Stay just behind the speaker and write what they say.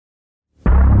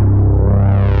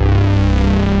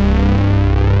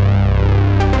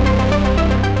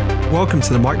welcome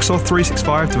to the Microsoft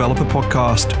 365 Developer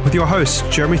Podcast with your hosts,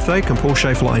 Jeremy Thake and Paul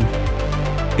Schaeflein.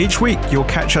 Each week, you'll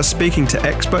catch us speaking to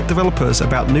expert developers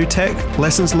about new tech,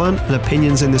 lessons learned, and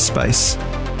opinions in this space.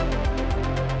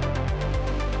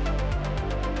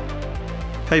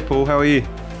 Hey Paul, how are you?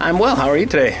 I'm well. How are you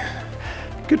today?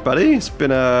 Good, buddy. It's been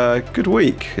a good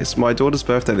week. It's my daughter's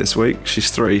birthday this week.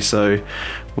 She's 3, so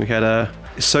we had a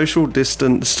social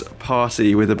distanced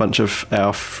party with a bunch of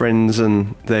our friends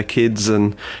and their kids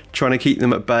and trying to keep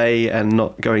them at bay and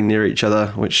not going near each other,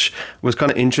 which was kind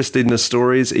of interesting in the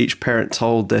stories each parent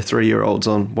told their 3-year-olds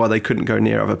on why they couldn't go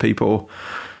near other people.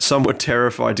 Some were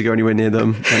terrified to go anywhere near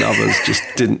them and others just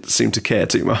didn't seem to care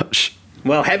too much.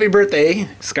 Well, happy birthday,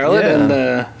 Scarlett,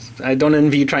 and I don't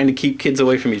envy you trying to keep kids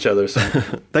away from each other. So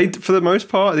They, for the most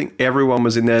part, I think everyone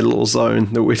was in their little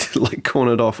zone that we'd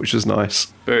cornered off, which was nice.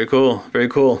 Very cool, very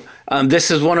cool. This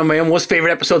is one of my most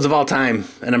favorite episodes of all time,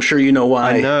 and I'm sure you know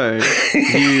why. I know.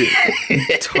 You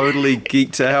totally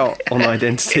geeked out on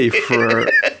Identity for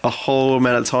a whole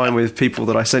amount of time with people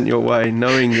that I sent your way,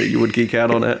 knowing that you would geek out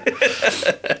on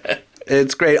it.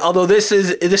 It's great. Although this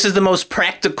is the most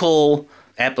practical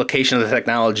application of the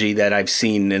technology that I've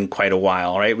seen in quite a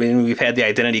while, right? I mean, we've had the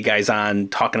Identity guys on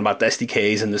talking about the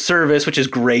SDKs and the service, which is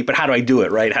great, but how do I do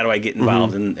it, right? How do I get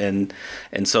involved? And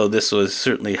so this was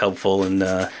certainly helpful, and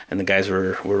the guys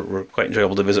were quite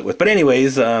enjoyable to visit with. But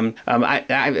anyways,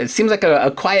 it seems like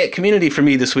a quiet community for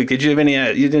me this week. Did you have any?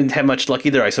 You didn't have much luck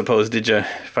either, I suppose. Did you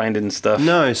find in stuff?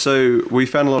 No. So we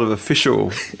found a lot of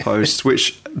official posts,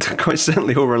 which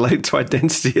coincidentally all relate to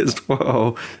Identity as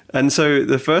well. And so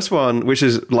the first one, which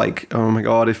is like, oh my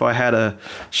God, if I had a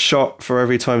shot for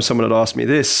every time someone had asked me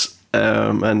this,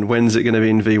 and when's it going to be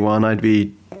in V1, I'd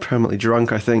be permanently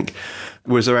drunk, I think,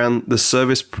 was around the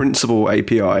Service Principal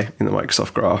API in the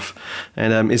Microsoft Graph.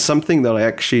 And it's something that I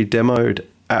actually demoed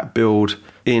at Build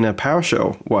in a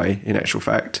PowerShell way, in actual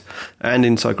fact, and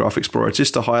inside Graph Explorer,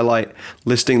 just to highlight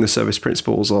listing the service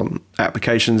principals on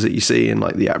applications that you see in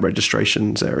like the app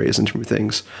registrations areas and different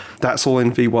things. That's all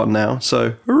in V1 now,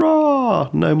 so hurrah!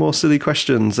 No more silly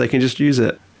questions. They can just use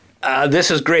it.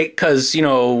 This is great because,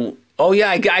 oh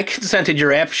yeah, I consented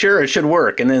your app. Sure, it should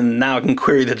work. And then now I can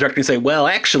query the directory and say, well,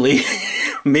 actually,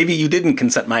 maybe you didn't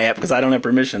consent my app because I don't have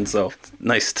permission. So it's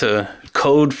nice to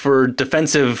code for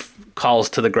defensive calls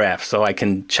to the graph so I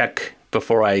can check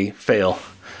before I fail.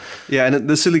 Yeah, and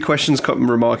the silly questions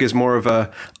remark is more of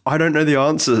a, I don't know the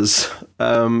answers,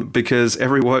 because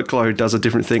every workload does a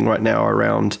different thing right now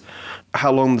around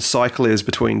how long the cycle is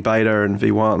between beta and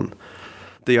V1.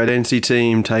 The Identity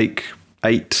team take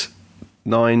 8,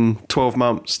 9, 12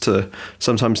 months to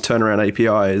sometimes turn around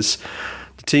APIs.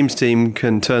 The Teams team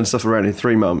can turn stuff around in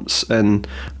 3 months, and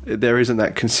there isn't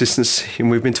that consistency. And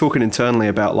we've been talking internally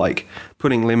about like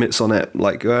putting limits on it,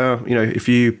 like if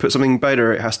you put something in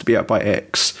beta, it has to be out by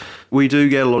X. We do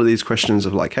get a lot of these questions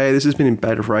of like, hey, this has been in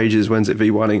beta for ages, when's it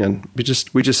V1ing? And we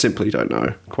just simply don't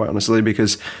know, quite honestly,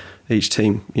 because each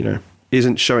team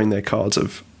isn't showing their cards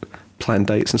of planned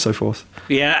dates and so forth.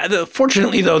 Yeah,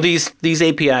 fortunately though, these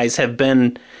APIs have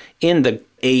been in the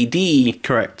AD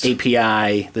Correct.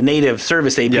 API, the native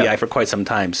service API, for quite some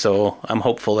time. So I'm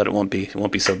hopeful that it won't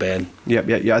be so bad.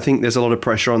 Yeah. I think there's a lot of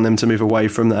pressure on them to move away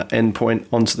from that endpoint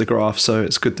onto the graph. So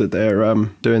it's good that they're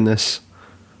doing this.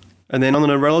 And then on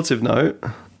a relative note,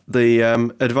 the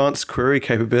advanced query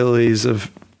capabilities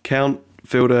of count,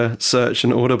 filter, search,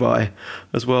 and order by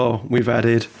as well, we've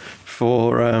added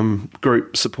for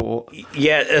group support.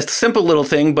 Yeah, a simple little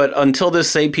thing, but until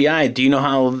this API, do you know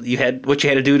how what you had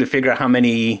to do to figure out how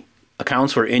many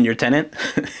accounts were in your tenant?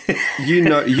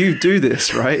 You do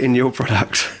this, right, in your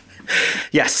product?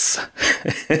 Yes,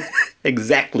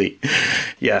 exactly.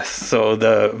 Yes, so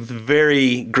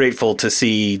very grateful to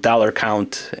see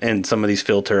 $count and some of these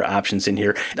filter options in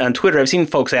here. On Twitter, I've seen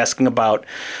folks asking about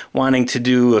wanting to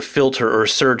do a filter or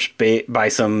search by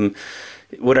some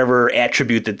whatever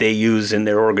attribute that they use in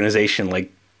their organization, like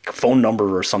phone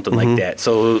number or something like that.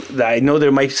 So I know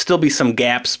there might still be some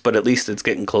gaps, but at least it's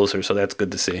getting closer, so that's good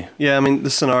to see. Yeah, I mean, the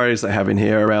scenarios they have in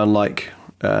here around like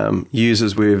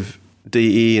users with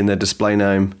DE in their display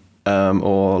name,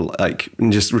 or like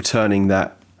just returning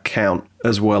that count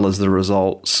as well as the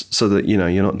results so that,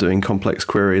 you're not doing complex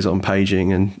queries on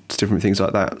paging and different things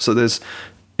like that. So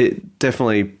it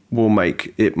definitely will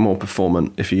make it more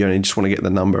performant if you only just want to get the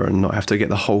number and not have to get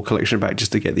the whole collection back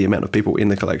just to get the amount of people in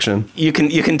the collection. You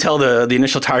can tell the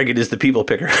initial target is the people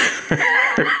picker.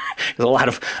 A lot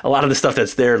of the stuff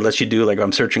that's there lets you do, like,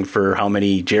 I'm searching for how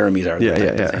many Jeremys are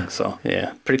there. Yeah. So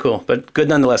yeah, pretty cool, but good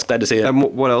nonetheless. Glad to see it. And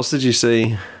what else did you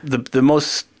see? The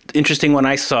most interesting one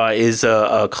I saw is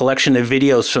a collection of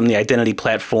videos from the Identity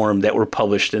platform that were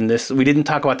published. And this, we didn't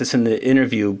talk about this in the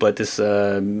interview, but this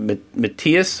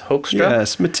Matthias Hoekstra.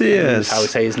 Yes, Matthias. How we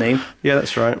say his name. Yeah,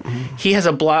 that's right. He has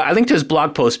a blog. I linked to his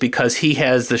blog post because he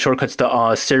has the shortcuts to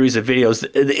a series of videos.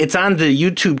 It's on the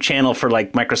YouTube channel for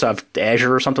like Microsoft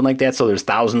Azure or something like that. So there's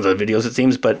thousands of videos, it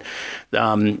seems. But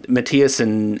Matthias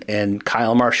and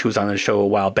Kyle Marsh, who was on the show a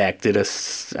while back, did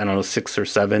 6 or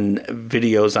 7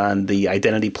 videos on the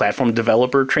Identity platform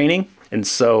developer training. And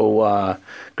so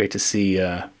great to see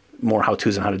more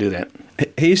how-tos on how to do that.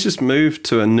 He's just moved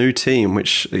to a new team,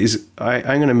 which is I'm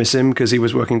going to miss him because he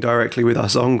was working directly with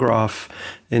us on Graph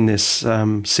in this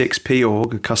CXP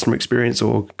org, customer experience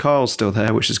org. Kyle's still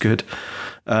there, which is good.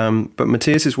 But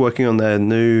Matthias is working on their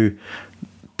new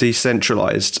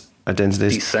decentralized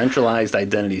identities. Decentralized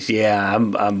identities. Yeah,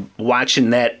 I'm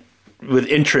watching that with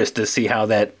interest to see how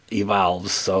that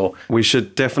evolves. So we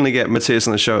should definitely get Matthias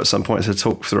on the show at some point to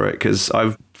talk through it, because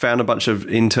I've found a bunch of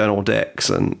internal decks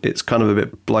and it's kind of a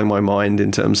bit blowing my mind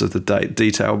in terms of the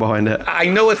detail behind it. I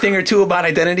know a thing or two about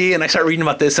identity, and I start reading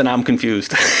about this and I'm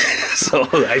confused. So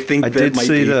I think I did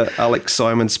see that Alex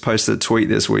Simons posted a tweet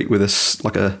this week with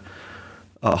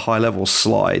a high level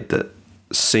slide that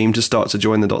seemed to start to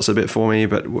join the dots a bit for me,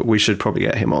 but we should probably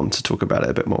get him on to talk about it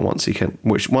a bit more once he can.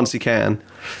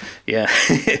 Yeah.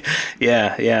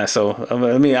 yeah. So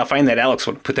I'll find that Alex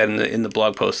would put that in the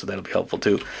blog post, so that'll be helpful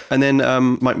too. And then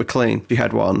Mike McLean, you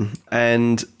had one,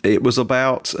 and it was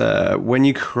about when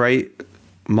you create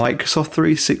Microsoft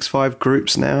 365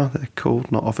 groups now, they're called,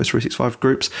 not Office 365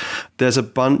 groups, there's a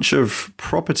bunch of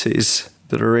properties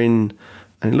that are in,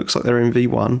 and it looks like they're in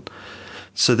V1,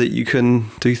 so that you can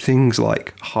do things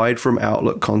like hide from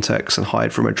Outlook contacts and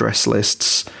hide from address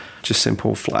lists, just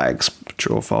simple flags,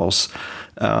 true or false.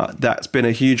 That's been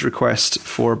a huge request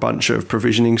for a bunch of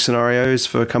provisioning scenarios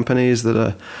for companies that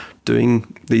are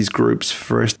doing these groups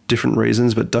for different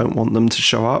reasons but don't want them to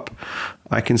show up.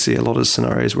 I can see a lot of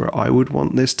scenarios where I would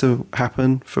want this to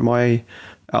happen for my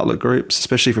Outlook groups,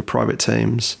 especially for private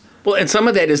teams. Well, and some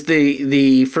of that is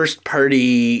the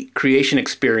first-party creation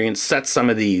experience sets some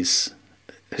of these.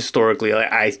 Historically,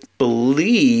 I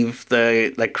believe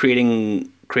creating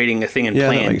a thing in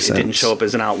Plan, it didn't show up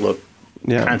as an Outlook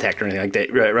contact or anything like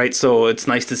that, right? So it's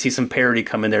nice to see some parity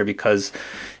come in there, because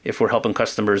if we're helping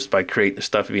customers by creating the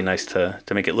stuff, it'd be nice to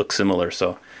make it look similar.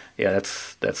 So yeah,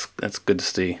 that's good to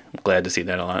see. I'm glad to see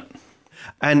that a lot.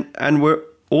 And we're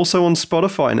also on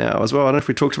Spotify now as well. I don't know if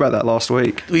we talked about that last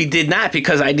week. We did not,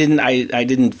 because I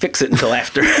didn't fix it until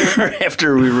after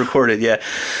we recorded. Yeah.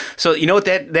 So you know what,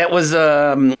 that was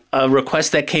a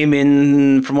request that came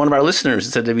in from one of our listeners.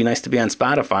 It said it'd be nice to be on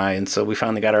Spotify, and so we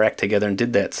finally got our act together and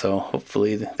did that. So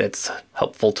hopefully that's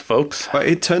helpful to folks. But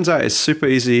it turns out it's super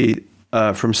easy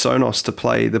from Sonos to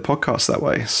play the podcast that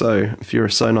way. So if you're a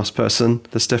Sonos person,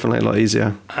 that's definitely a lot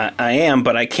easier. I am,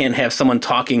 but I can't have someone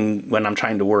talking when I'm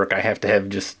trying to work. I have to have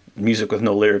just music with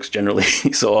no lyrics generally,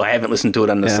 so I haven't listened to it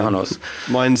on the Sonos.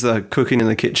 Mine's the cooking in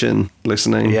the kitchen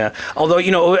listening. Yeah, although,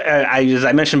 as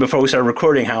I mentioned before we started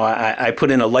recording, how I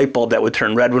put in a light bulb that would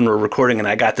turn red when we're recording, and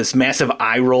I got this massive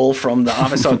eye roll from the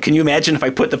office. So can you imagine if I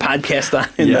put the podcast on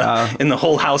in the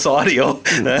whole house audio?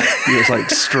 It was like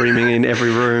streaming in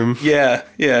every room. Yeah,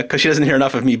 because she doesn't hear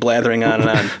enough of me blathering on and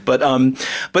on.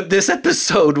 But this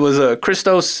episode was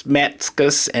Christos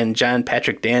Matskas and John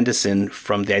Patrick Dandison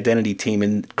from the Identity team,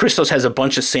 and Christos has a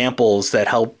bunch of samples that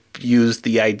help use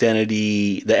the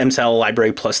MSAL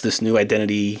library plus this new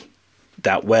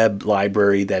identity.web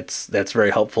library that's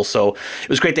very helpful. So it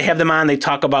was great to have them on. They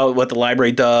talk about what the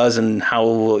library does and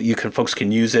how folks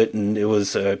can use it, and it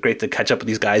was great to catch up with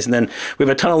these guys. And then we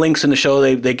have a ton of links in the show.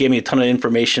 They gave me a ton of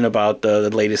information about the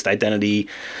latest identity,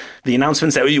 the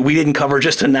announcements that we didn't cover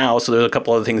just to now. So there's a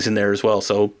couple other things in there as well.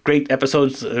 So great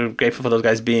episodes. Grateful for those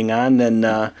guys being on,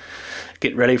 and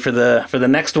get ready for the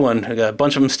next one. I got a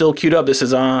bunch of them still queued up. This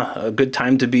is a good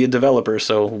time to be a developer,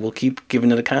 so we'll keep giving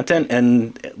you the content.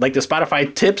 And like the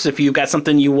Spotify tips, if you've got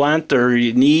something you want or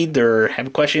you need or have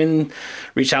a question,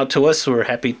 reach out to us. We're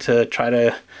happy to try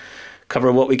to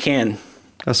cover what we can.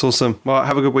 That's awesome. Well,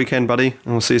 have a good weekend, buddy,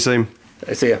 and we'll see you soon.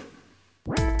 I see you.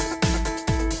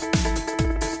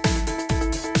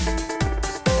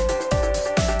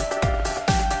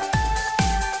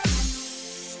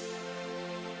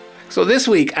 So this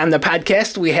week on the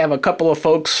podcast, we have a couple of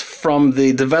folks from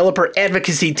the developer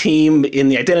advocacy team in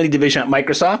the identity division at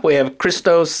Microsoft. We have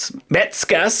Christos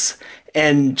Matskas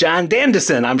and John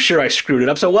Dandison. I'm sure I screwed it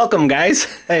up. So welcome, guys.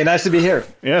 Hey, nice to be here.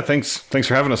 Yeah, thanks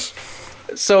for having us.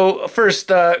 So first,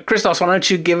 Christos, why don't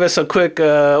you give us a quick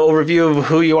overview of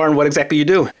who you are and what exactly you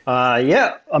do?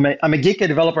 I'm a geek, a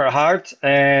developer at heart,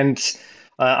 and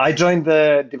I joined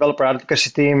the developer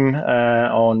advocacy team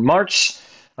on March,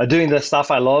 doing the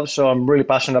stuff I love. So I'm really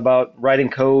passionate about writing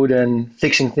code and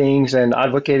fixing things and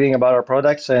advocating about our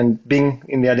products, and being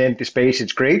in the identity space.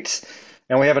 It's great.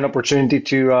 And we have an opportunity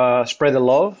to spread the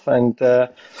love. And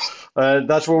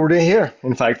that's what we're doing here,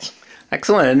 in fact.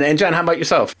 Excellent. And John, how about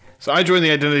yourself? So I joined the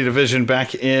identity division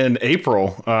back in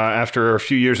April after a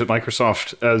few years at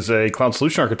Microsoft as a cloud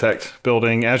solution architect,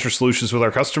 building Azure solutions with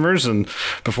our customers. And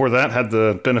before that, had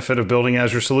the benefit of building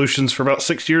Azure solutions for about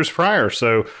 6 years prior.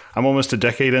 So I'm almost a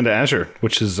decade into Azure,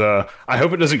 which is, I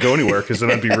hope it doesn't go anywhere, because then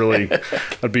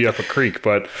I'd be up a creek.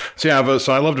 But so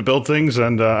I love to build things,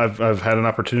 and I've had an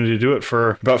opportunity to do it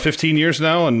for about 15 years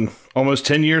now, and almost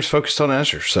 10 years focused on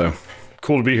Azure. So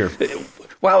cool to be here.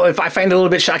 Well, if I find it a little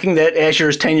bit shocking that Azure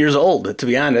is 10 years old, to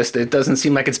be honest. It doesn't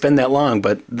seem like it's been that long,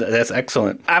 but that's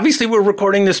excellent. Obviously, we're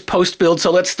recording this post-build,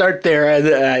 so let's start there.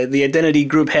 The Identity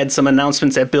Group had some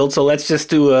announcements at Build, so let's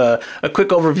just do a quick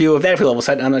overview of that for level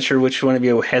set. I'm not sure which one of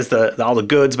you has all the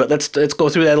goods, but let's go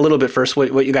through that a little bit first,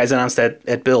 what you guys announced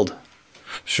at Build.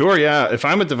 Sure, yeah. If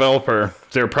I'm a developer,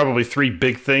 there are probably 3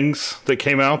 big things that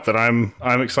came out that I'm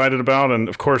excited about, and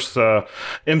of course,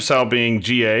 MSAL being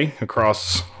GA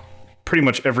across pretty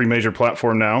much every major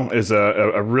platform now is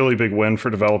a really big win for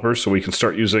developers, so we can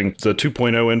start using the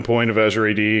 2.0 endpoint of Azure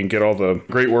AD and get all the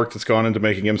great work that's gone into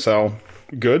making MSAL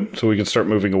good, so we can start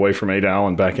moving away from ADAL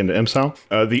and back into MSAL.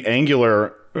 The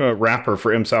Angular wrapper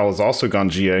for MSAL has also gone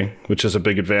GA, which is a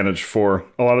big advantage for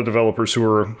a lot of developers who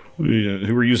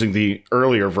were using the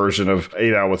earlier version of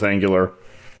ADAL with Angular.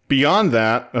 Beyond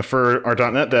that, for our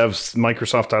 .NET devs,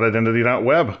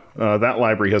 Microsoft.identity.web, that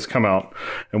library has come out.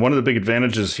 And one of the big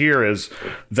advantages here is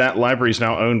that library is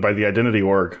now owned by the Identity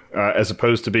org, as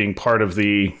opposed to being part of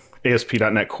the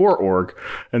ASP.NET Core org.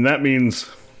 And that means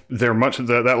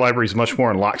that library is much more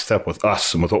in lockstep with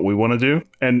us and with what we want to do,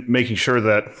 and making sure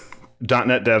that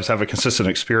 .NET devs have a consistent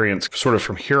experience sort of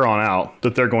from here on out,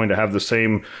 that they're going to have the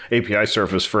same API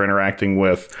surface for interacting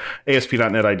with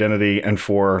ASP.NET Identity and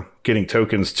for getting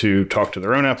tokens to talk to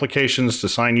their own applications, to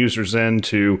sign users in,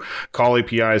 to call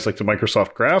APIs like the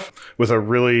Microsoft Graph with a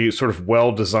really sort of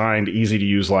well-designed,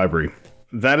 easy-to-use library.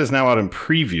 That is now out in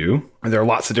preview. And there are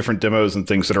lots of different demos and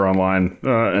things that are online,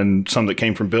 and some that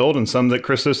came from Build and some that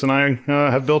Christos and I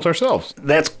have built ourselves.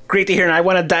 That's great to hear, and I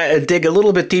want to dig a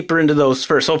little bit deeper into those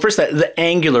first. So first, the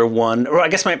Angular one, or I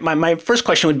guess my first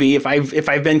question would be, if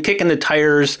I've been kicking the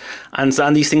tires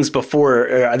on these things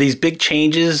before, are these big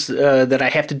changes that I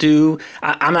have to do?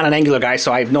 I'm not an Angular guy,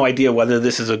 so I have no idea whether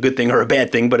this is a good thing or a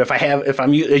bad thing. But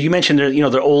you mentioned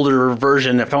the older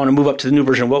version. If I want to move up to the new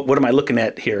version, what am I looking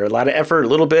at here? A lot of effort, a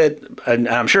little bit, and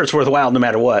I'm sure it's worthwhile no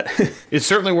matter what. It's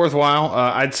certainly worthwhile.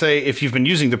 I'd say if you've been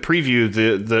using the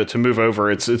preview to move over,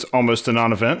 it's almost a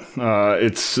non-event.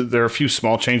 There are a few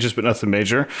small changes, but nothing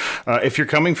major. If you're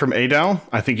coming from ADAL,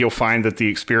 I think you'll find that the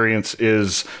experience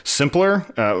is simpler,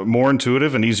 more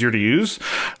intuitive, and easier to use.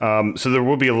 So there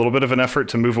will be a little bit of an effort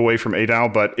to move away from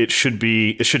ADAL, but it should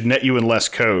net you in less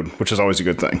code, which is always a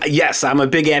good thing. Yes, I'm a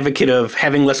big advocate of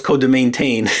having less code to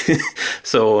maintain,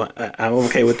 so I'm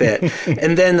okay with that.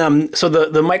 And then, so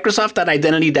the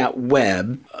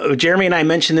Microsoft.identity.web, Jeremy and I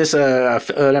mentioned this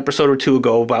an episode or two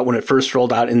ago about when it first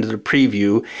rolled out into the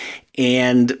preview.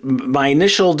 And my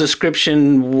initial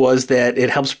description was that it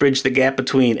helps bridge the gap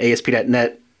between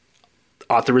ASP.NET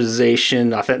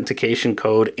authentication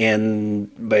code and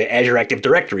Azure Active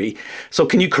Directory. So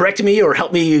can you correct me or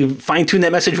help me fine-tune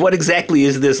that message? What exactly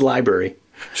is this library?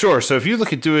 Sure. So if you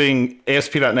look at doing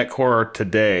ASP.NET Core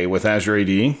today with Azure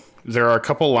AD, there are a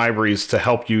couple libraries to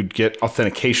help you get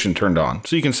authentication turned on.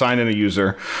 So you can sign in a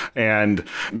user and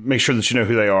make sure that you know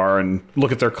who they are and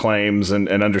look at their claims and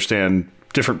understand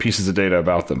different pieces of data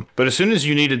about them. But as soon as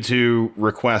you needed to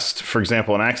request, for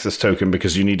example, an access token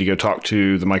because you need to go talk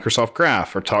to the Microsoft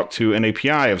Graph or talk to an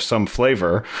API of some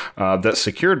flavor that's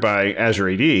secured by Azure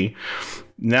AD,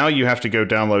 now you have to go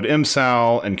download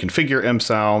MSAL and configure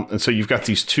MSAL. And so you've got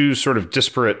these two sort of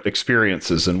disparate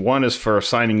experiences. And one is for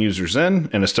signing users in,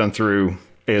 and it's done through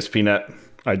ASP.NET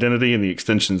Identity and the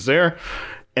extensions there.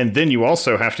 And then you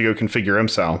also have to go configure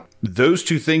MSAL. Those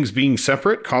two things being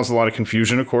separate cause a lot of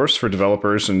confusion, of course, for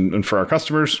developers and for our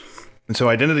customers. And so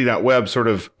Identity.web sort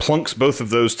of plunks both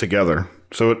of those together.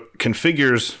 So it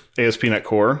configures ASP.NET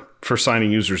Core for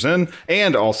signing users in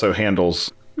and also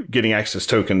handles getting access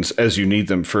tokens as you need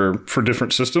them for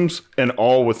different systems, and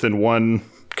all within one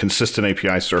consistent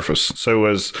API surface. So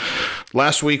as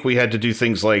last week, we had to do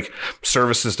things like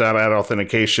services.add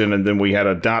authentication, and then we had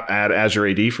a .add Azure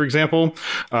AD, for example.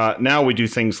 Now we do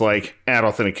things like add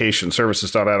authentication,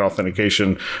 services.add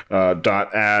authentication,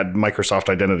 .add Microsoft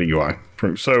Identity UI.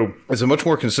 So it's a much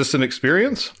more consistent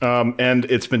experience, and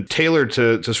it's been tailored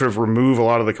to sort of remove a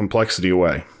lot of the complexity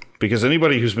away. Because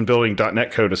anybody who's been building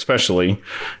 .NET code especially,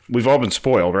 we've all been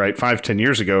spoiled, right? 5-10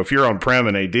 years ago, if you're on-prem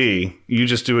in AD, you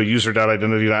just do a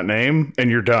user.identity.name and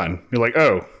you're done. You're like,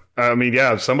 oh, I mean,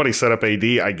 yeah, somebody set up AD,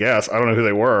 I guess. I don't know who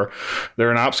they were.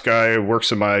 They're an ops guy who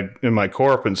works in my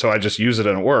corp, and so I just use it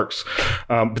and it works.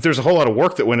 But there's a whole lot of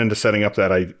work that went into setting up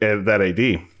that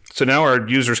AD. So now our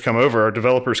users come over, our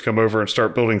developers come over and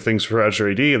start building things for Azure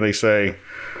AD, and they say,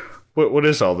 What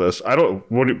is all this?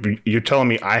 You're telling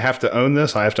me I have to own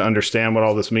this? I have to understand what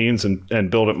all this means and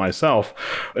build it myself.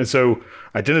 And so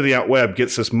Identity Out Web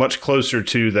gets us much closer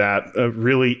to that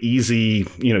really easy,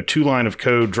 2-line of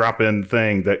code drop-in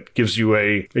thing that gives you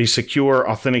a secure,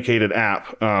 authenticated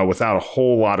app without a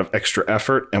whole lot of extra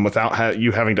effort and without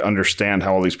you having to understand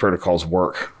how all these protocols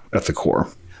work at the core.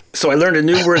 So I learned a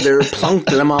new word there,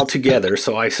 plunked them all together.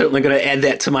 So I'm certainly going to add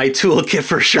that to my toolkit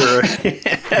for sure.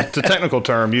 It's a technical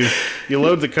term. You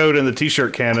load the code in the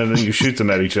T-shirt cannon and you shoot them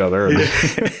at each other.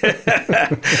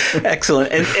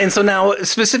 Excellent. And so now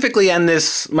specifically on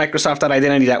this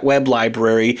Microsoft.identity.web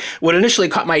library, what initially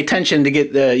caught my attention to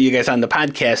get you guys on the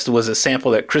podcast was a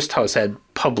sample that Christos had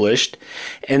published.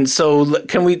 And so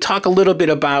can we talk a little bit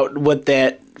about what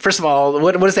that, first of all,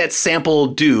 what does that sample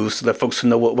do so that folks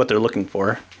know what they're looking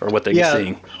for or what they're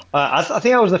seeing? I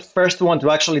think I was the first one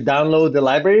to actually download the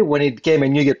library when it became a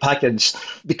NuGet package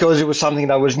because it was something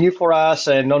that was new for us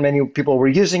and not many people were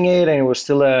using it, and it was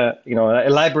still a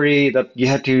library that you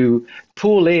had to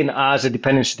pull in as a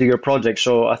dependency to your project.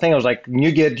 So I think I was like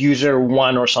NuGet user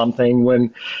 1 or something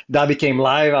when that became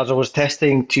live, as I was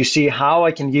testing to see how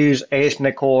I can use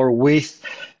ASP.NET Core with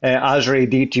Azure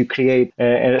AD to create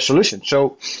a solution.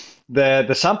 So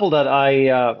the sample that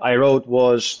I wrote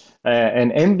was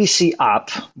an MVC app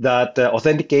that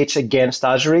authenticates against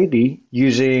Azure AD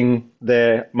using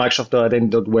the Microsoft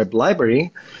Identity.web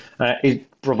library.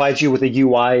 It provides you with a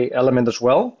UI element as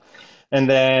well. And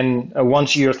then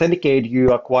once you authenticate,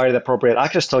 you acquire the appropriate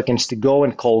access tokens to go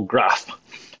and call Graph.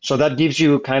 So that gives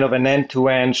you kind of an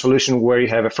end-to-end solution where you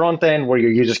have a front end where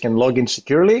your users can log in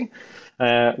securely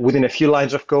within a few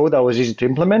lines of code that was easy to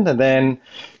implement, and then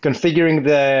configuring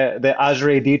the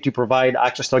Azure AD to provide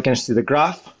access tokens to the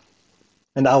Graph.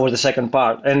 And that was the second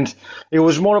part. And it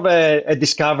was more of a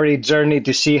discovery journey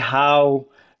to see how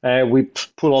we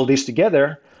pull all this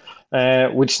together,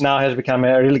 which now has become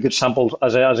a really good sample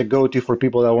as a go-to for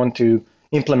people that want to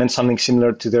implement something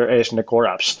similar to their ASP.NET Core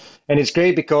apps. And it's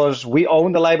great because we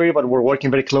own the library, but we're working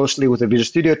very closely with the Visual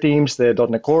Studio teams, the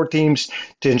 .NET Core teams,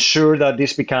 to ensure that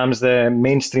this becomes the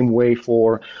mainstream way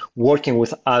for working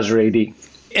with Azure AD.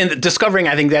 And discovering,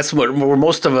 I think that's where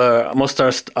most of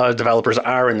our developers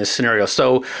are in this scenario.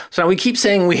 So now we keep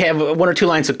saying we have 1 or 2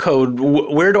 lines of code.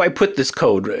 Where do I put this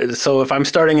code? So if I'm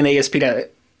starting an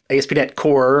ASP.NET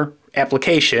Core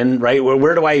application, right?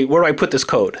 Where do I put this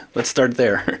code? Let's start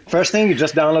there. First thing, you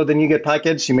just download the NuGet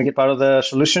package. You make it part of the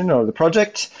solution or the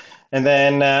project. And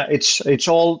then it's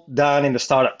all done in the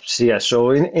startup CS.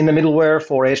 So in the middleware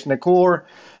for ASP.NET Core,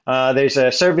 there's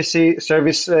a service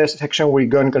section where you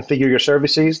go and configure your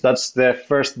services. That's the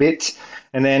first bit.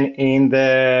 And then in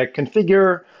the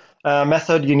configure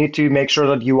method, you need to make sure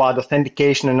that you add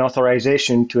authentication and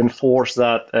authorization to enforce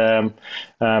that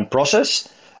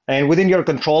process. And within your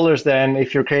controllers, then,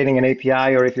 if you're creating an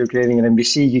API or if you're creating an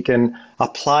MVC, you can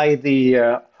apply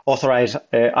the authorize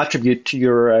attribute to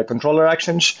your controller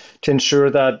actions to ensure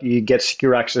that you get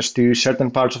secure access to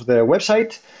certain parts of the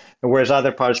website, whereas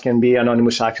other parts can be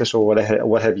anonymous access or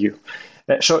what have you.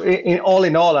 So in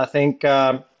all, I think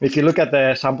if you look at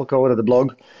the sample code of the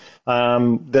blog,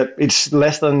 that it's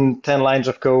less than 10 lines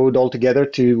of code altogether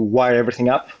to wire everything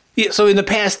up. Yeah, so in the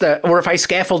past, or if I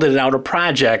scaffolded out a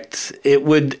project, it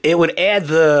would add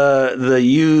the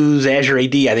use Azure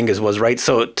AD, I think was right.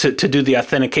 So to do the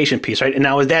authentication piece, right? And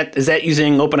now is that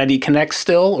using OpenID Connect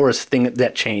still, or is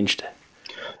that changed?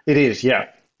 It is, yeah.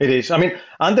 It is. I mean,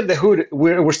 under the hood,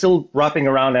 we're still wrapping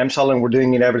around MSAL and we're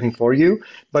doing everything for you.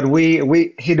 But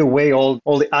we hid away all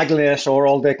the ugliness or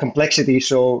all the complexity.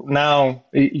 So now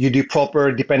you do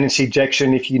proper dependency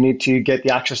injection if you need to get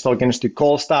the access tokens to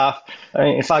call stuff.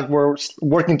 In fact, we're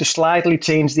working to slightly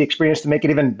change the experience to make it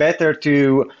even better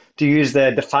to use the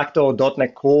de facto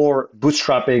 .NET Core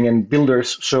bootstrapping and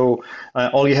builders. So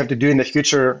all you have to do in the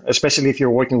future, especially if you're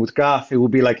working with Graph, it will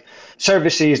be like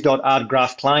services.add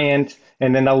Graph client.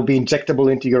 and then that will be injectable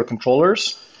into your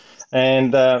controllers.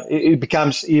 And it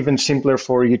becomes even simpler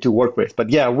for you to work with. But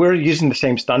yeah, we're using the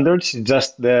same standards,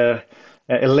 just a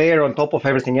layer on top of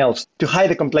everything else to hide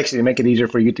the complexity, make it easier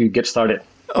for you to get started.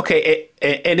 Okay,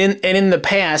 and in the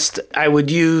past, I could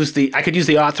use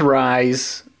the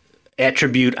authorize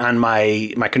attribute on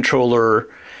my controller,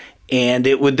 and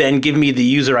it would then give me the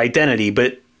user identity,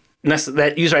 but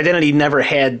that user identity never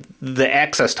had the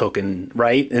access token,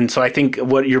 right? And so I think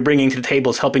what you're bringing to the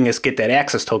table is helping us get that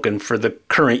access token for the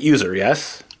current user,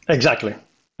 yes? Exactly.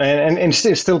 And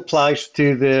it still applies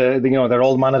to the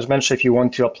role management. So if you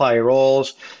want to apply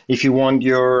roles, if you want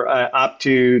your app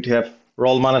to have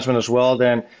role management as well,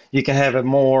 then you can have a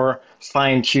more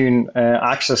fine-tuned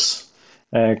access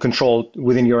control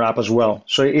within your app as well.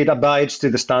 So it abides to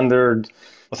the standard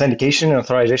authentication and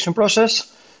authorization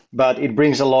process, but it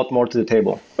brings a lot more to the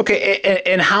table. Okay,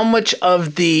 and how much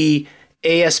of the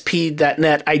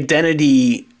ASP.NET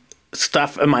identity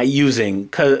stuff am I using?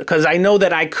 Because I know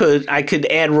that I could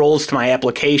add roles to my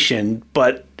application,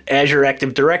 but Azure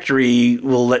Active Directory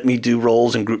will let me do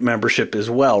roles and group membership as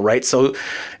well, right? So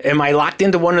am I locked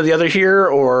into one or the other here,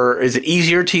 or is it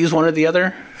easier to use one or the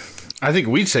other? I think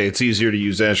we'd say it's easier to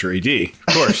use Azure AD,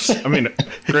 of course. I mean,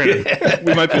 granted,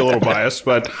 we might be a little biased,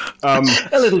 but a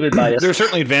little bit biased. There are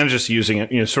certainly advantages to using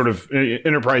it, sort of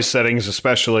enterprise settings,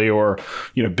 especially, or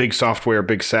big software,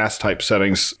 big SaaS type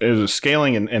settings.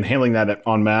 Scaling and handling that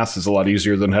en masse is a lot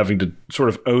easier than having to sort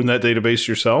of own that database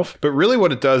yourself. But really,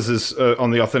 what it does is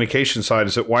on the authentication side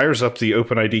is it wires up the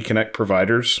OpenID Connect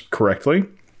providers correctly.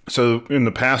 So in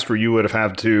the past, where you would have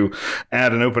had to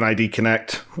add an OpenID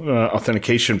Connect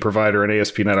authentication provider and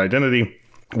ASP.NET Identity,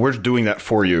 we're doing that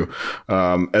for you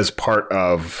as part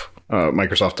of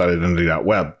Microsoft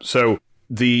Identity.web. So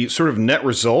the sort of net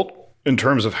result in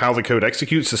terms of how the code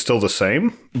executes is still the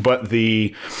same, but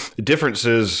the difference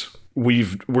is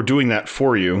we're doing that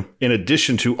for you, in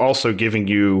addition to also giving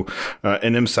you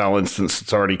an MSAL instance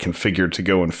that's already configured to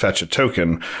go and fetch a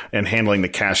token and handling the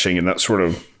caching and that sort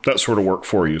of work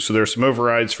for you. So there's some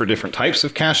overrides for different types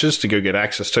of caches to go get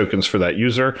access tokens for that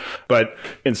user. But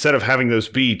instead of having those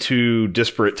be two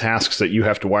disparate tasks that you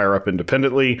have to wire up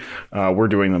independently, we're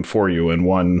doing them for you in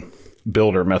one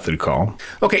builder method call.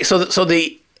 Okay, so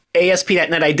the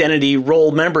ASP.NET Identity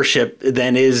role membership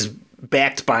then is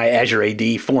backed by Azure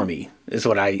AD for me, is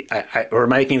what I or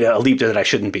am I making a leap there that I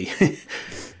shouldn't be?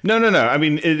 No. I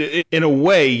mean, in a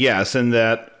way, yes, in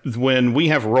that when we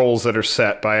have roles that are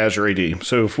set by Azure AD,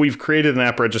 so if we've created an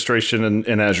app registration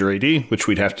in Azure AD, which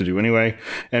we'd have to do anyway,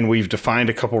 and we've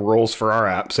defined a couple roles for our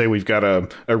app, say we've got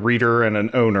a reader and an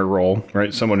owner role,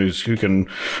 right? Someone in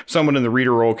the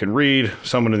reader role can read,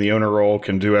 someone in the owner role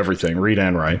can do everything, read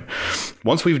and write.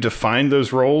 Once we've defined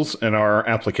those roles in our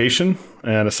application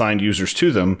and assigned users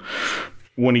to them,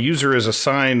 when a user is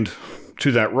assigned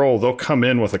to that role, they'll come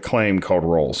in with a claim called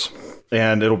roles,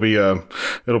 and it'll be an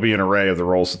array of the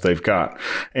roles that they've got.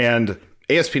 And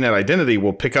ASP.NET Identity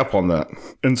will pick up on that.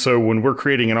 And so when we're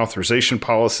creating an authorization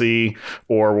policy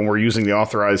or when we're using the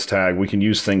authorize tag, we can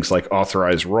use things like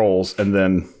authorize roles and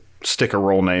then stick a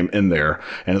role name in there.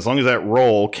 And as long as that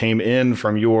role came in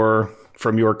from your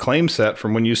claim set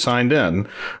from when you signed in,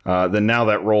 then now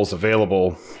that role's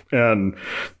available and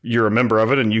you're a member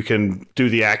of it and you can do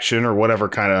the action or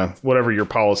whatever your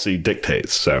policy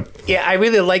dictates. So yeah, I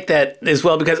really like that as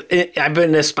well, because I've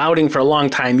been spouting for a long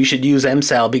time you should use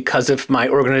MSAL, because if my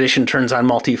organization turns on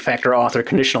multi-factor author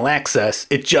conditional access,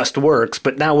 it just works.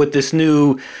 But now with this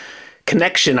new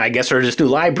connection, I guess, or this new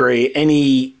library,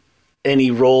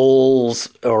 any roles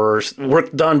or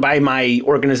work done by my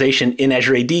organization in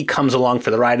Azure AD comes along for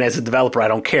the ride. And as a developer, I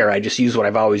don't care. I just use what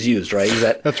I've always used, right?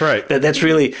 That's right. That's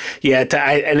really, yeah.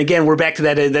 And again, we're back to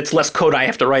that. That's less code I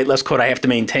have to write, less code I have to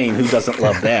maintain. Who doesn't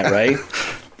love that, right?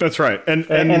 That's right. And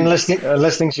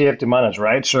less things you have to manage,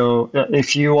 right? So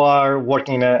if you are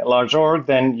working in a large org,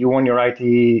 then you want your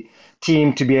IT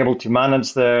team to be able to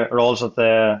manage the roles of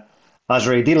the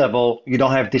Azure AD level. You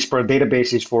don't have disparate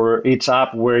databases for each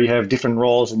app where you have different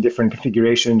roles and different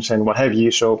configurations and what have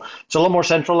you. So it's a lot more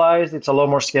centralized. It's a lot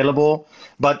more scalable,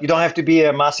 but you don't have to be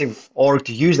a massive org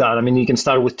to use that. I mean, you can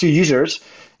start with 2 users.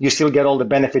 You still get all the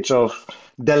benefits of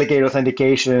delegate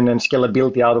authentication and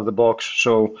scalability out of the box.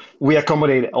 So we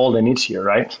accommodate all the needs here,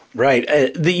 right? Right.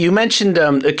 You mentioned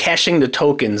caching the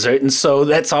tokens, right? And so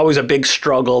that's always a big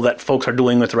struggle that folks are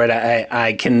doing with, right?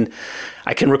 I can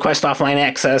request offline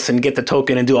access and get the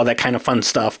token and do all that kind of fun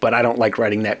stuff, but I don't like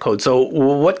writing that code. So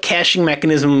what caching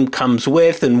mechanism comes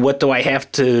with, and what do I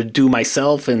have to do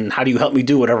myself, and how do you help me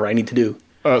do whatever I need to do?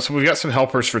 So we've got some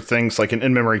helpers for things like an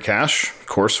in-memory cache, of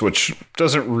course, which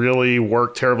doesn't really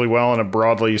work terribly well in a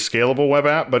broadly scalable web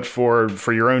app, but for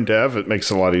your own dev, it makes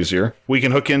it a lot easier. We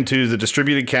can hook into the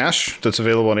distributed cache that's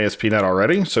available in ASP.NET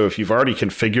already. So if you've already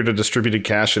configured a distributed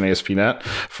cache in ASP.NET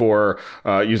for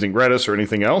using Redis or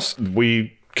anything else,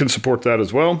 we can support that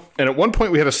as well. And at one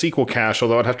point we had a SQL cache,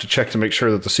 although I'd have to check to make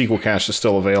sure that the SQL cache is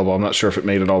still available. I'm not sure if it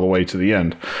made it all the way to the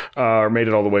end or made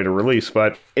it all the way to release.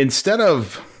 But instead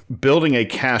of building a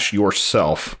cache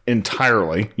yourself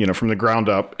entirely, from the ground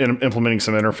up, and implementing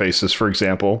some interfaces, for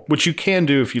example, which you can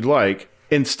do if you'd like,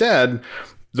 instead,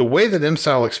 the way that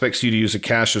MSAL expects you to use a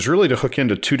cache is really to hook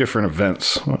into two different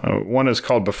events. One is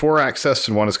called before access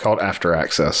and one is called after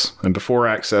access. And before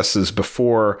access is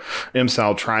before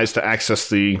MSAL tries to access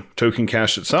the token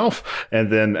cache itself.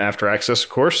 And then after access, of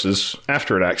course, is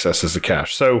after it accesses the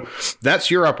cache. So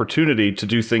that's your opportunity to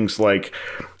do things like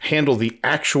handle the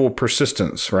actual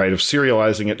persistence, right, of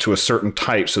serializing it to a certain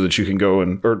type so that you can go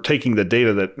or taking the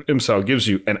data that MSAL gives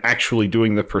you and actually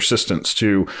doing the persistence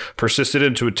to persist it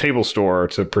into a table store,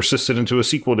 to persist it into a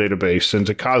SQL database,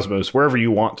 into Cosmos, wherever you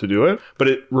want to do it. But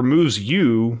it removes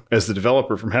you as the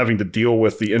developer from having to deal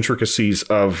with the intricacies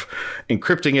of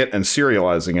encrypting it and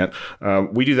serializing it.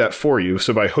 We do that for you.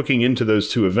 So by hooking into those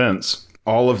two events,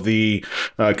 all of the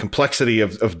complexity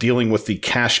of dealing with the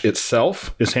cache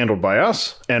itself is handled by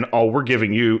us, and all we're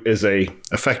giving you is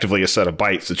effectively a set of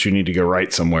bytes that you need to go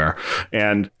write somewhere.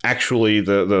 And actually,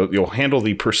 you'll handle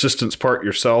the persistence part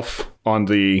yourself on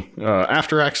the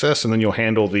after access, and then you'll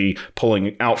handle the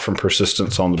pulling out from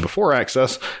persistence on the before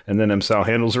access, and then MSAL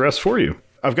handles the rest for you.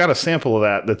 I've got a sample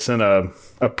of that's in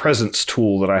a presence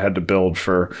tool that I had to build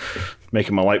for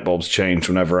making my light bulbs change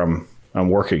whenever I'm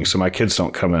working, so my kids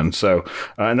don't come in. So,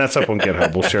 and that's up on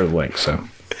GitHub. We'll share the link.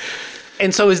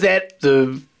 And so is that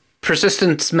the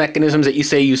persistence mechanisms that you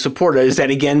say you support? Is that,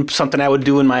 again, something I would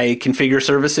do in my configure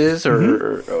services,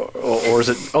 or is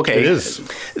it? Okay. It is.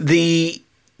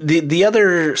 The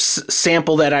other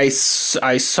sample that I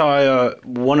saw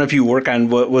one of you work on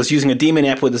was using a daemon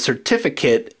app with a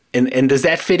certificate. And does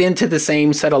that fit into the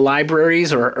same set of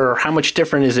libraries, or how much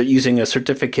different is it using a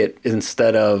certificate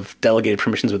instead of delegated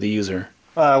permissions with the user?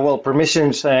 Well,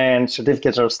 permissions and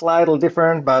certificates are slightly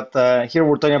different, but here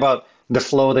we're talking about the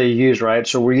flow that you use, right?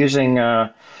 So we're using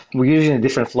a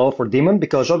different flow for daemon,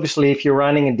 because obviously if you're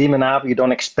running a daemon app, you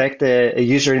don't expect a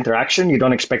user interaction. You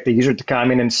don't expect the user to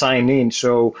come in and sign in.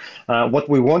 So what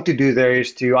we want to do there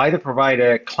is to either provide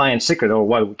a client secret, or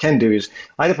what we can do is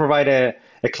either provide a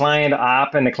client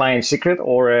app and a client secret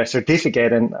or a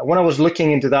certificate. And when I was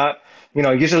looking into that,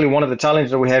 usually one of the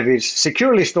challenges that we have is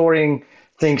securely storing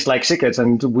things like secrets.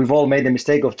 And we've all made the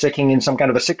mistake of checking in some kind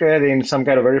of a secret in some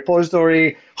kind of a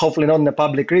repository, hopefully not in a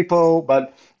public repo,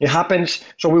 but it happens.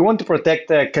 So we want to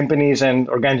protect companies and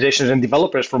organizations and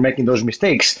developers from making those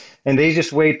mistakes. And the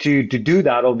easiest way to do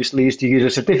that, obviously, is to use a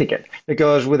certificate.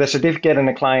 Because with a certificate and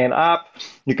a client app,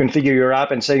 you configure your app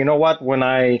and say, you know what, when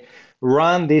I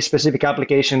run this specific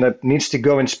application that needs to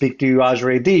go and speak to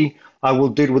Azure AD, I will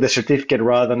do it with a certificate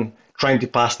rather than trying to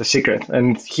pass the secret.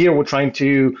 And here we're trying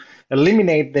to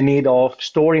eliminate the need of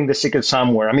storing the secret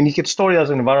somewhere. I mean, you could store it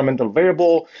as an environmental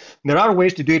variable. There are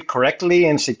ways to do it correctly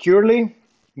and securely.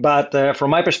 But from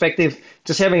my perspective,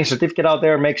 just having a certificate out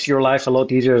there makes your life a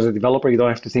lot easier as a developer. You don't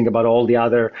have to think about all the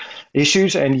other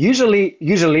issues. And usually,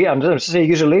 I'm going to say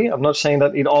usually, I'm not saying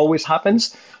that it always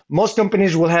happens. Most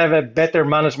companies will have a better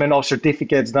management of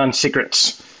certificates than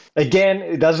secrets. Again,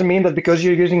 it doesn't mean that because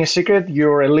you're using a secret,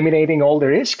 you're eliminating all the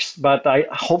risks, but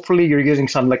hopefully you're using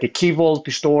something like a key vault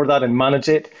to store that and manage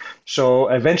it. So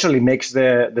eventually makes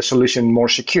the solution more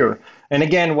secure. And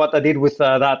again, what I did with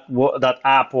that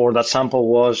app or that sample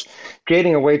was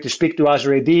creating a way to speak to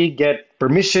Azure AD, get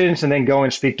permissions, and then go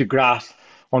and speak to Graph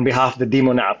on behalf of the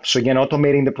daemon app. So again,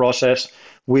 automating the process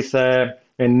with a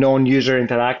non-user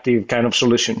interactive kind of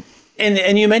solution.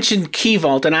 And you mentioned Key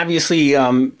Vault, and obviously,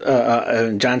 John,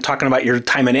 talking about your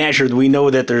time in Azure, we know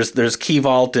that there's Key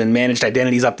Vault and managed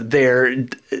identities up there.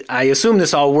 I assume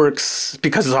this all works,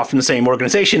 because it's often the same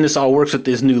organization, this all works with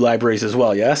these new libraries as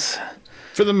well, yes?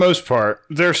 For the most part,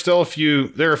 there are a few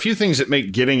things that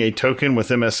make getting a token with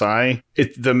MSI,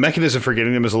 the mechanism for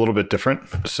getting them is a little bit different.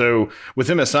 So with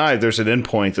MSI, there's an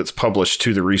endpoint that's published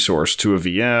to the resource, to a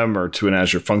VM or to an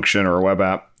Azure function or a web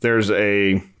app. There's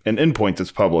an endpoint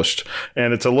that's published,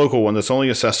 and it's a local one that's only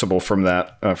accessible from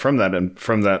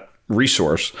that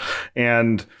resource.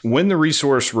 And when the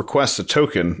resource requests a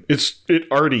token,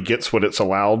 it already gets what it's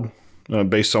allowed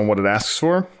based on what it asks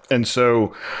for. And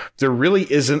so there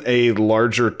really isn't a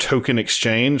larger token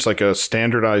exchange, like a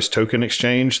standardized token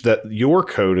exchange that your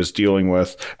code is dealing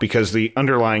with, because the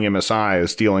underlying MSI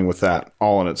is dealing with that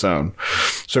all on its own.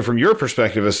 So from your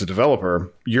perspective as a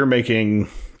developer, you're making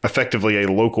effectively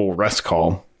a local REST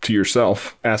call to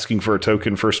yourself, asking for a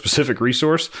token for a specific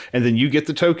resource, and then you get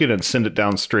the token and send it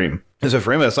downstream. And so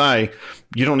for MSI,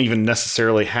 you don't even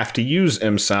necessarily have to use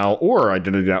MSAL or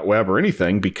identity.web or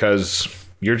anything, because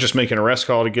you're just making a REST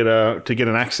call to get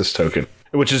an access token,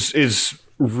 which is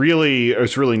really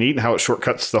neat, and how it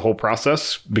shortcuts the whole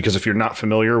process. Because if you're not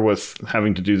familiar with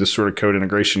having to do this sort of code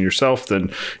integration yourself,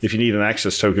 then if you need an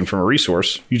access token from a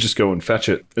resource, you just go and fetch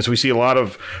it. As we see a lot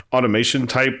of automation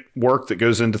type work that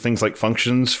goes into things like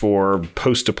functions for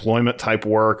post deployment type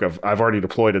work of, I've already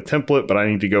deployed a template, but I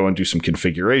need to go and do some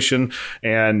configuration,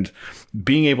 and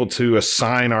being able to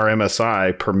assign our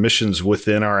MSI permissions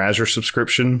within our Azure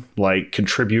subscription, like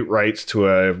contribute rights to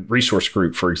a resource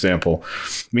group, for example,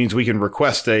 means we can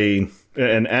request an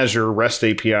Azure REST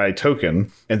API token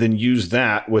and then use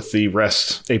that with the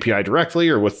REST API directly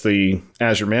or with the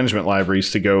Azure management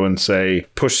libraries to go and say,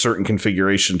 push certain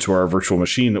configuration to our virtual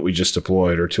machine that we just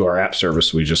deployed or to our app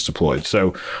service we just deployed.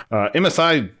 So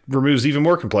MSI removes even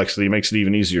more complexity, makes it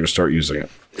even easier to start using it.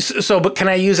 But can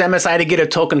I use MSI to get a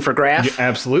token for Graph? Yeah,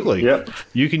 absolutely. Yep.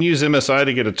 You can use MSI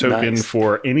to get a token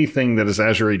for anything that is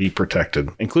Azure AD protected,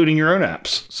 including your own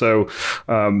apps. So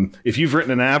if you've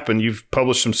written an app and you've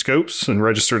published some scopes and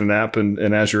registered an app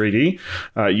in Azure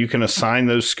AD, you can assign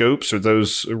those scopes or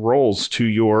those roles to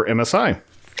your MSI.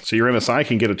 So your MSI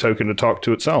can get a token to talk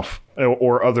to itself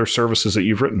or other services that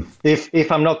you've written.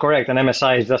 If I'm not correct, an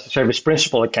MSI is just a service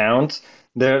principal account.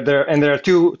 There are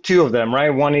two of them, right?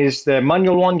 One is the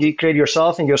manual one you create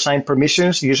yourself and you assign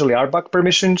permissions, usually RBAC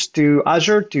permissions, to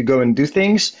Azure to go and do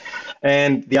things.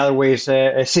 And the other way is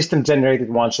a system-generated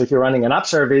one. So if you're running an app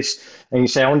service and you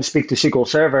say, I want to speak to SQL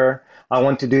Server, I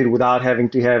want to do it without having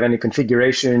to have any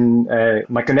configuration,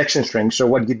 my connection string. So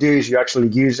what you do is you actually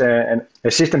use a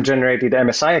system-generated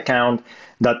MSI account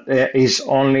that is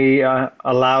only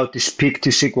allowed to speak to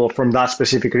SQL from that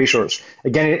specific resource.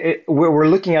 Again, we're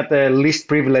looking at the least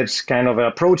privileged kind of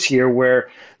approach here, where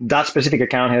that specific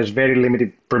account has very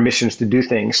limited permissions to do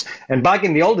things. And back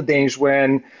in the older days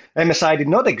when MSI did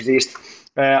not exist,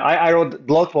 I wrote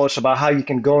blog posts about how you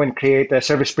can go and create a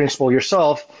service principal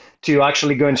yourself to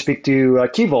actually go and speak to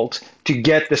Key Vault to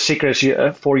get the secrets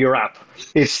for your app.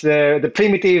 It's the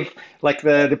primitive, like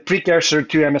the precursor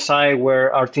to MSI,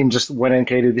 where our team just went and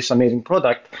created this amazing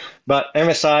product. But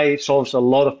MSI solves a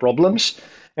lot of problems.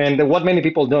 And what many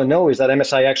people don't know is that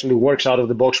MSI actually works out of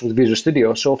the box with Visual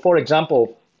Studio. So for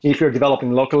example, if you're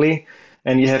developing locally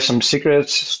and you have some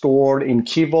secrets stored in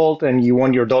Key Vault and you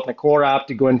want your .NET Core app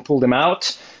to go and pull them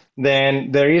out,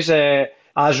 then there is a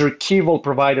Azure Key Vault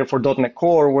provider for .NET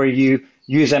Core where you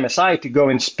use MSI to go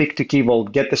and speak to Key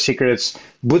Vault, get the secrets,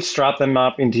 bootstrap them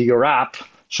up into your app,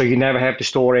 so you never have to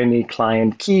store any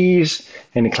client keys,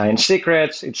 any client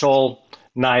secrets. It's all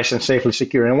nice and safely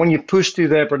secure. And when you push to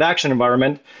the production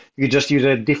environment, you just use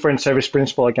a different service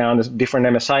principal account, a different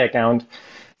MSI account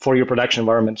for your production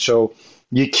environment. So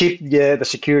you keep the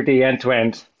security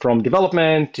end-to-end from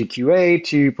development to QA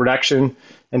to production,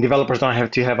 and developers don't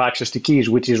have to have access to keys,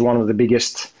 which is one of the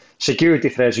biggest security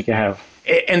threats you can have.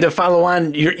 And to follow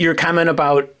on your comment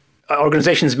about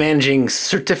organizations managing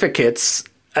certificates,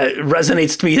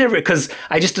 resonates to me there, because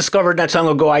I just discovered not so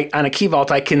long ago on a Key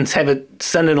Vault I can have it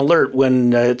send an alert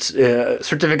when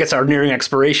certificates are nearing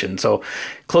expiration. So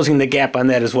closing the gap on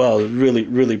that as well is really,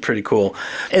 really pretty cool.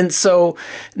 And so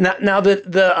now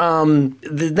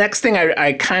the next thing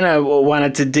I kind of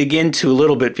wanted to dig into a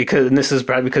little bit, and this is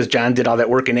probably because John did all that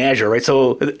work in Azure, right?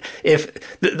 So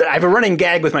I have a running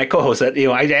gag with my co-host that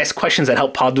I ask questions that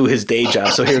help Paul do his day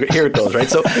job. So here it goes, right?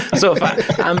 So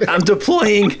if I'm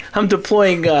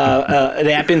deploying an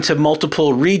app into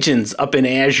multiple regions up in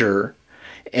Azure.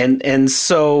 And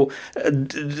so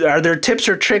are there tips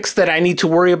or tricks that I need to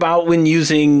worry about when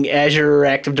using Azure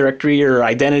Active Directory or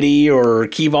Identity or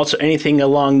Key Vaults or anything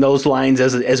along those lines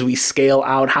as we scale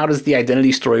out? How does the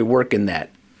identity story work in that?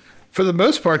 For the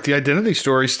most part, the identity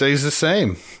story stays the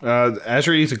same.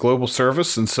 Azure AD is a global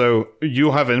service, and so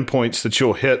you'll have endpoints that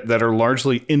you'll hit that are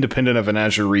largely independent of an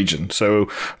Azure region. So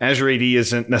Azure AD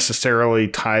isn't necessarily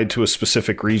tied to a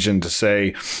specific region to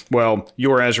say, well,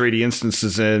 your Azure AD instance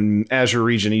is in Azure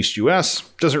region East US.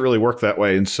 Doesn't really work that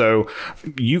way. And so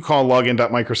you call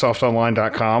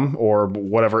login.microsoftonline.com or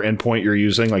whatever endpoint you're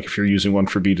using, like if you're using one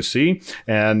for B2C,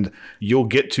 and you'll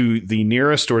get to the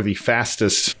nearest or the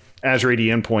fastest Azure AD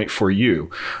endpoint for you.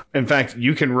 In fact,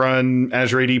 you can run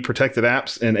Azure AD protected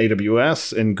apps in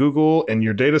AWS, in Google, in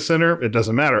your data center. It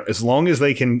doesn't matter. As long as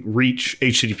they can reach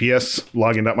HTTPS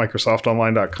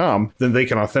login.microsoftonline.com, then they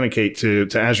can authenticate to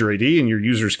Azure AD, and your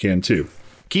users can too.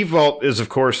 Key Vault is, of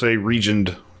course, a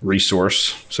regioned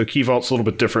resource. So Key Vault's a little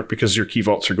bit different because your Key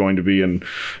Vaults are going to be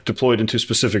deployed into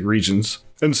specific regions.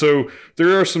 And so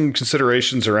there are some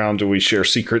considerations around, do we share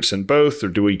secrets in both, or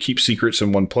do we keep secrets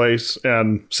in one place?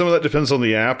 And some of that depends on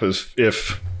the app.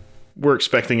 If we're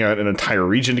expecting an entire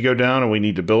region to go down and we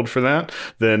need to build for that,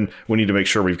 then we need to make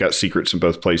sure we've got secrets in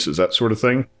both places, that sort of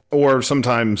thing. Or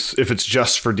sometimes if it's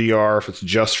just for DR, if it's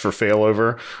just for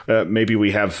failover, maybe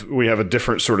we have a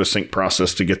different sort of sync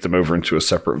process to get them over into a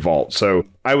separate vault. So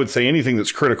I would say anything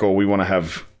that's critical, we want to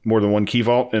have more than one key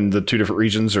vault in the 2 different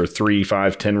regions, or 3,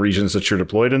 5, 10 regions that you're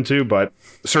deployed into, but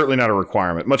certainly not a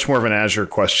requirement. Much more of an Azure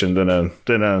question than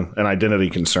an identity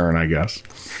concern, I guess.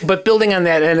 But building on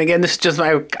that, and again, this is just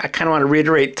I kind of want to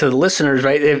reiterate to the listeners,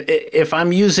 right? If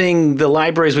I'm using the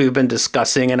libraries we've been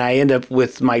discussing and I end up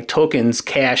with my tokens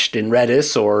cached in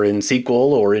Redis or in SQL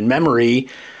or in memory,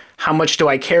 how much do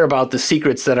I care about the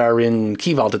secrets that are in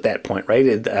Key Vault at that point,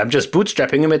 right? I'm just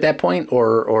bootstrapping them at that point,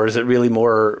 or is it really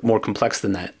more complex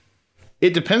than that?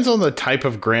 It depends on the type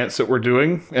of grants that we're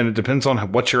doing, and it depends on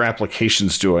what your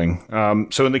application's doing.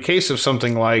 So in the case of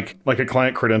something like a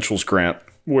client credentials grant,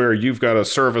 where you've got a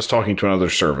service talking to another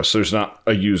service, there's not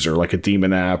a user like a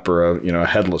daemon app or a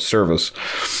headless service.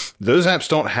 Those apps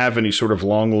don't have any sort of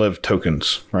long-lived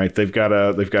tokens, right? They've got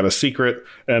a secret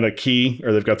and a key,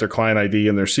 or they've got their client ID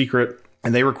and their secret,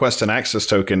 and they request an access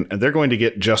token, and they're going to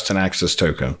get just an access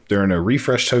token. There are no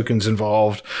refresh tokens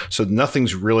involved, so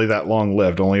nothing's really that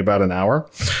long-lived, only about an hour.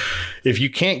 If you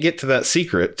can't get to that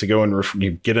secret to go and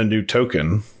you get a new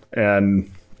token,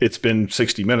 and it's been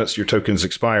 60 minutes, your token's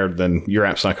expired, then your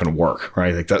app's not going to work,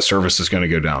 right? Like that service is going to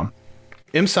go down.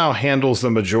 MSAL handles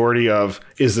the majority of,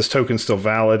 is this token still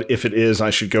valid? If it is, I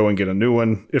should go and get a new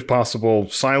one, if possible,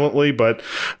 silently. But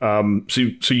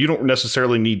so you don't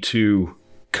necessarily need to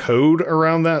code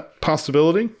around that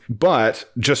possibility. But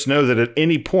just know that at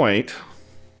any point,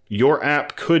 your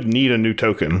app could need a new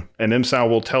token, and MSAL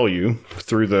will tell you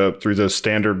through the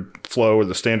standard flow or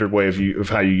the standard way of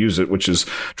how you use it, which is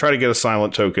try to get a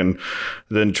silent token.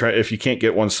 Then if you can't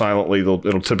get one silently,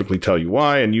 it'll typically tell you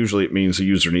why, and usually it means the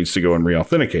user needs to go and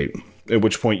re-authenticate. At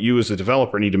which point you as a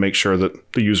developer need to make sure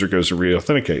that the user goes and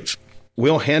re-authenticates.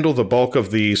 We'll handle the bulk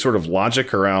of the sort of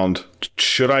logic around,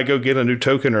 should I go get a new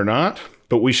token or not?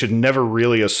 But we should never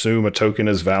really assume a token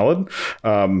is valid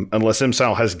unless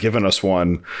MSAL has given us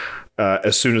one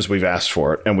as soon as we've asked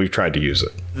for it and we've tried to use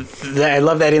it. I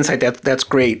love that insight. That's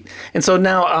great. And so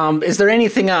now, is there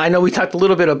anything, I know we talked a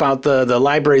little bit about the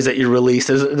libraries that you released.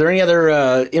 Is there any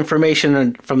other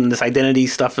information from this identity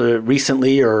stuff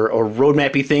recently or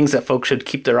roadmappy things that folks should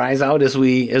keep their eyes out as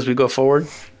we go forward?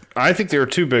 I think there are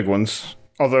two big ones.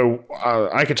 Although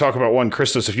I could talk about one,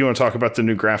 Christos, if you want to talk about the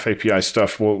new Graph API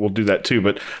stuff, we'll do that too.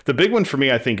 But the big one for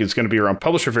me, I think, is going to be around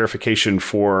publisher verification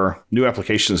for new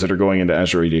applications that are going into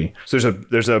Azure AD. So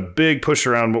there's a big push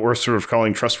around what we're sort of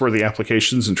calling trustworthy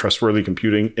applications and trustworthy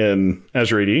computing in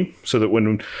Azure AD, so that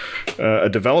when a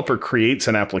developer creates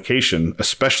an application,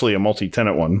 especially a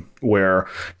multi-tenant one, where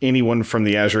anyone from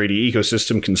the Azure AD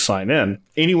ecosystem can sign in,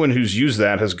 anyone who's used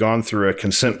that has gone through a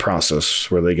consent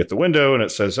process where they get the window and it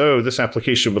says, oh, this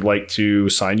application would like to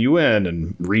sign you in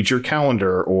and read your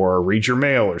calendar or read your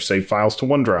mail or save files to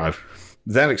OneDrive.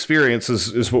 That experience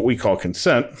is what we call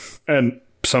consent. And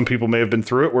some people may have been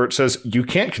through it where it says you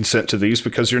can't consent to these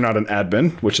because you're not an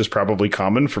admin, which is probably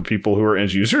common for people who are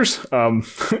end users.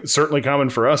 Certainly common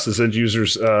for us as end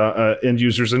users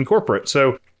in corporate.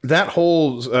 So that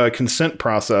whole consent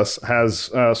process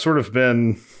has sort of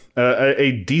been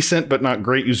a decent but not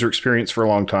great user experience for a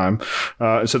long time.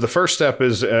 And so the first step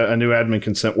is a new admin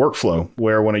consent workflow,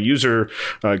 where when a user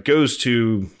goes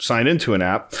to sign into an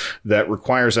app that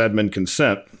requires admin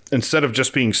consent, instead of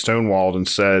just being stonewalled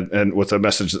and with a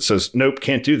message that says, nope,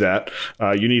 can't do that,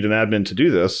 you need an admin to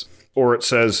do this, or it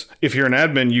says, if you're an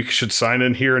admin, you should sign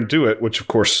in here and do it, which of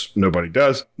course nobody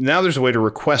does. Now there's a way to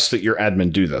request that your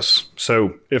admin do this.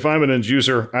 So if I'm an end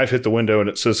user, I've hit the window and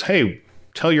it says, hey,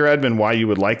 tell your admin why you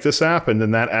would like this app, and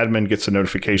then that admin gets a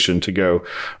notification to go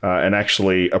and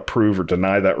actually approve or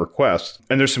deny that request.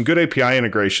 And there's some good API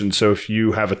integration, so if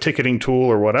you have a ticketing tool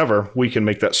or whatever, we can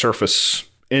make that surface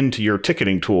into your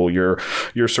ticketing tool, your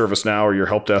ServiceNow or your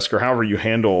help desk, or however you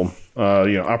handle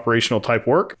operational type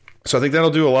work. So I think that'll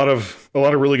do a lot of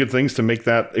really good things to make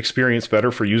that experience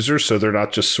better for users, so they're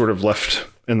not just sort of left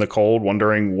in the cold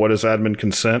wondering, what is admin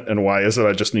consent and why is it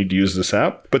I just need to use this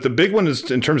app? But the big one is,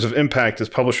 in terms of impact, is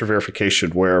publisher verification,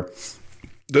 where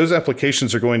those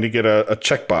applications are going to get a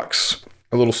checkbox,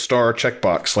 a little star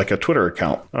checkbox, like a Twitter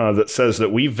account, that says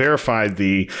that we verified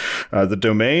the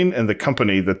domain and the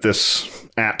company that this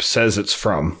app says it's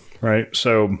from, right?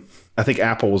 So I think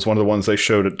Apple was one of the ones they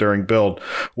showed it during build,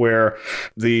 where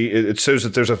it shows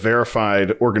that there's a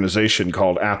verified organization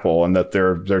called Apple, and that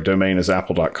their domain is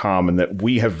apple.com, and that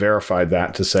we have verified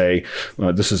that to say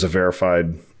this is a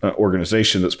verified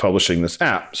organization that's publishing this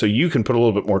app. So you can put a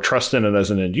little bit more trust in it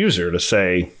as an end user to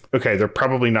say, okay, they're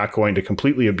probably not going to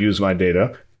completely abuse my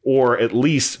data, or at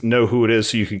least know who it is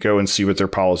so you can go and see what their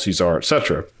policies are,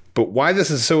 etc. But why this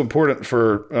is so important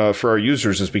for our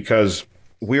users is because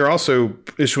we are also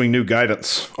issuing new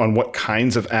guidance on what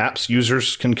kinds of apps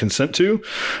users can consent to.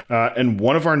 And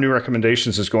one of our new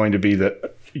recommendations is going to be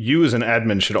that you as an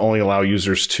admin should only allow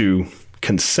users to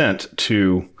consent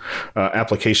to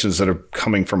applications that are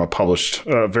coming from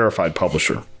a verified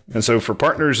publisher. And so for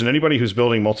partners and anybody who's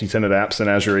building multi-tenant apps in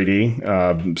Azure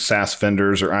AD, SaaS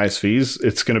vendors or ISVs,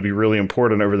 it's going to be really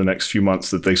important over the next few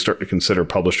months that they start to consider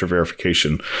publisher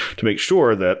verification to make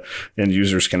sure that end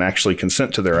users can actually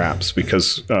consent to their apps,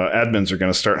 because admins are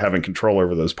going to start having control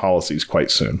over those policies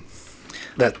quite soon.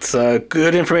 That's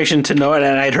good information to know, and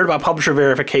I'd heard about publisher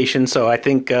verification, so I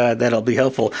think that'll be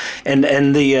helpful. And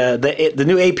the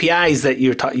new APIs that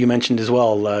you mentioned as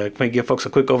well. Can you give folks a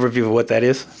quick overview of what that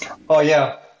is? Oh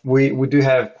yeah, we do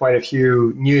have quite a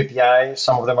few new APIs.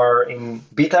 Some of them are in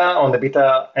beta, on the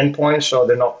beta endpoint, so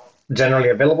they're not generally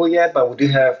available yet, but we do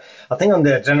have, I think, on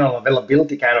the general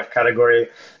availability kind of category,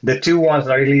 the two ones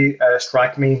that really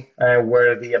struck me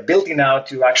were the ability now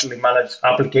to actually manage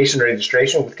application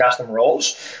registration with custom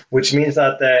roles, which means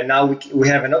that now we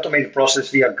have an automated process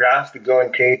via Graph to go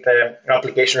and create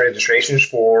application registrations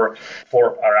for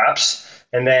our apps,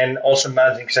 and then also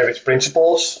managing service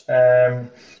principals,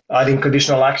 adding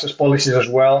conditional access policies as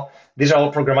well. These are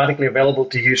all programmatically available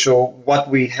to you. So what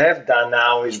we have done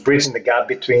now is bridging the gap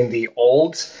between the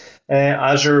old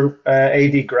Azure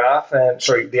AD Graph,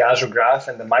 the Azure Graph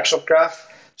and the Microsoft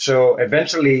Graph. So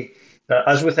eventually,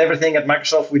 as with everything at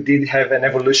Microsoft, we did have an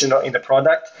evolution in the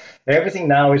product. Everything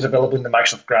now is available in the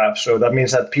Microsoft Graph. So that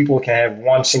means that people can have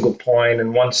one single point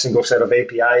and one single set of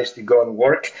APIs to go and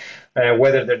work,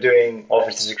 whether they're doing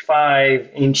Office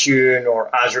 365, Intune,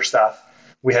 or Azure stuff.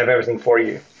 We have everything for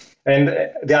you. And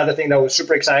the other thing that was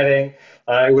super exciting,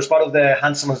 it was part of the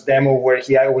Hanselman's demo where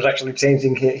he was actually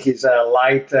changing his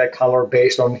light color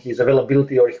based on his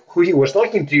availability or who he was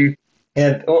talking to.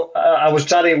 And I was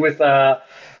chatting with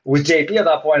JP at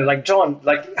that point, like, John,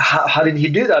 like, how did he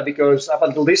do that? Because up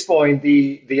until this point,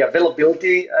 the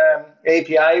availability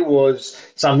API was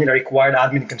something that required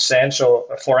admin consent. So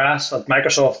for us at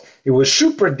Microsoft, it was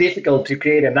super difficult to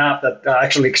create an app that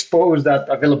actually exposed that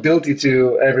availability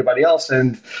to everybody else.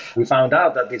 And we found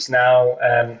out that it's now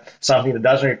something that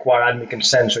doesn't require admin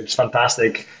consent. So it's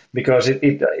fantastic because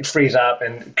it frees up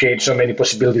and creates so many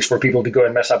possibilities for people to go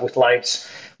and mess up with lights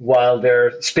while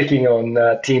they're speaking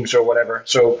on Teams or whatever.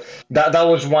 So that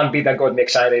was one bit that got me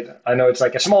excited. I know it's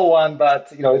like a small one, but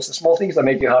it's the small things that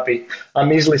make you happy.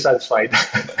 I'm easily satisfied.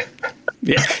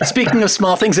 Yeah. Speaking of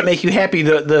small things that make you happy,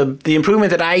 the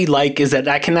improvement that I like is that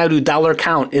I can now do dollar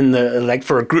count in the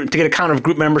for a group to get a count of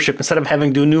group membership instead of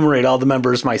having to enumerate all the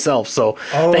members myself. So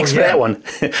thanks for that one.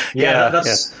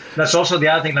 That's also the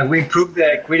other thing. Like, we improved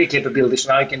the query capabilities.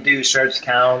 Now you can do search,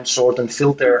 count, sort, and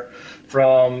filter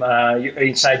from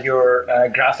inside your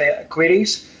graph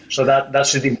queries. So that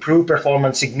should improve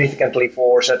performance significantly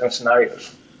for certain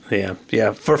scenarios.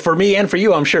 Yeah. For me and for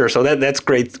you, I'm sure. So that's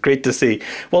great to see.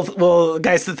 Well,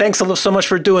 guys, thanks so much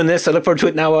for doing this. I look forward to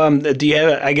it. Now, do you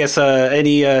have, I guess,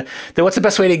 what's the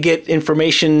best way to get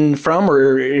information from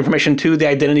or information to the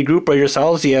identity group or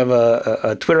yourselves? Do you have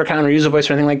a Twitter account or user voice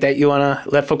or anything like that you want to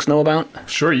let folks know about?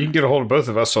 Sure, you can get a hold of both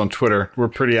of us on Twitter. We're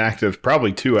pretty active,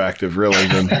 probably too active, really.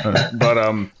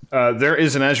 But there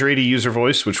is an Azure AD user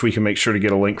voice, which we can make sure to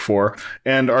get a link for.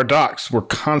 And our docs, we're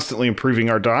constantly improving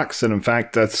our docs. And in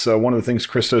fact, that's one of the things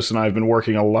Christos and I have been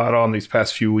working a lot on these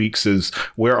past few weeks is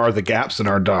where are the gaps in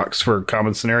our docs for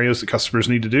common scenarios that customers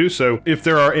need to do. So if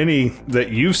there are any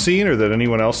that you've seen or that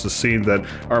anyone else has seen that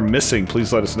are missing,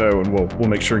 please let us know and we'll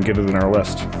make sure and get it in our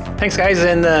list. Thanks, guys,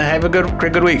 and have a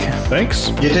good week. Thanks.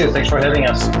 You too. Thanks for having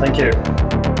us. Thank you.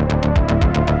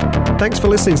 Thanks for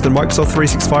listening to the Microsoft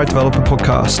 365 Developer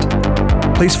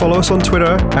Podcast. please follow us on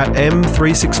Twitter at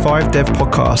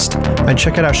M365DevPodcast and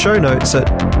check out our show notes at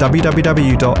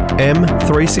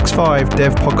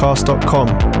www.m365devpodcast.com.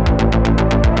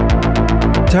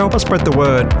 To help us spread the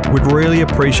word, we'd really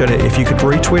appreciate it if you could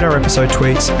retweet our episode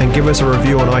tweets and give us a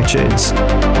review on iTunes.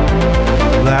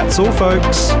 That's all,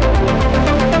 folks.